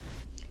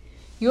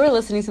You are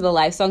listening to the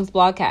Life Songs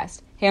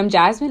blogcast. Hey, I'm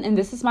Jasmine, and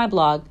this is my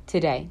blog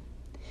today.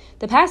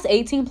 The past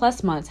 18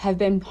 plus months have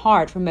been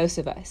hard for most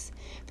of us.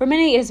 For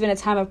many, it has been a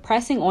time of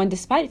pressing on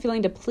despite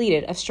feeling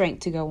depleted of strength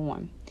to go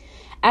on.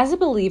 As a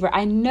believer,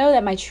 I know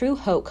that my true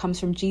hope comes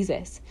from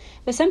Jesus,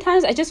 but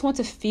sometimes I just want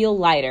to feel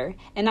lighter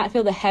and not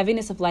feel the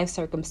heaviness of life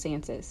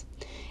circumstances.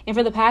 And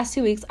for the past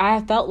 2 weeks, I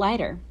have felt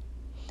lighter.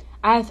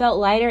 I have felt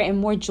lighter and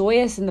more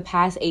joyous in the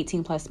past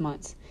 18 plus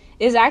months.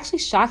 It has actually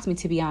shocked me,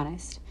 to be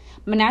honest.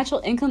 My natural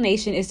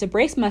inclination is to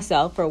brace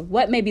myself for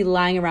what may be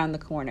lying around the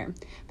corner.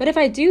 But if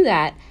I do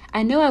that,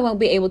 I know I won't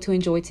be able to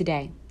enjoy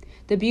today.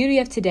 The beauty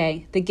of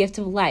today, the gift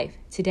of life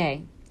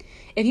today.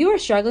 If you are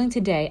struggling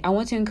today, I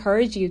want to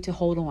encourage you to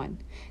hold on.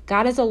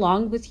 God is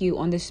along with you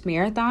on this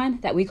marathon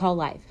that we call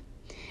life.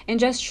 And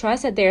just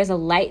trust that there is a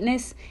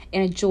lightness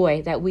and a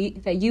joy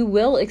that you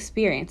will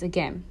experience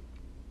again.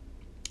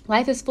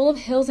 Life is full of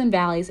hills and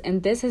valleys,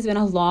 and this has been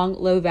a long,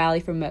 low valley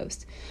for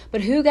most.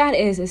 But who God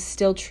is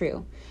still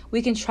true.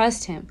 We can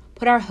trust Him,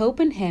 put our hope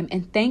in Him,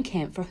 and thank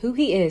Him for who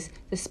He is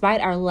despite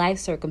our life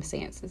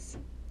circumstances.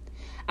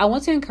 I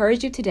want to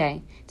encourage you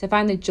today to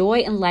find the joy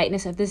and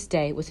lightness of this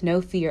day with no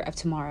fear of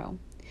tomorrow.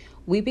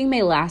 Weeping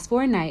may last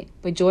for a night,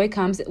 but joy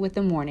comes with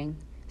the morning.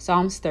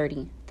 Psalms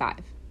 30:5.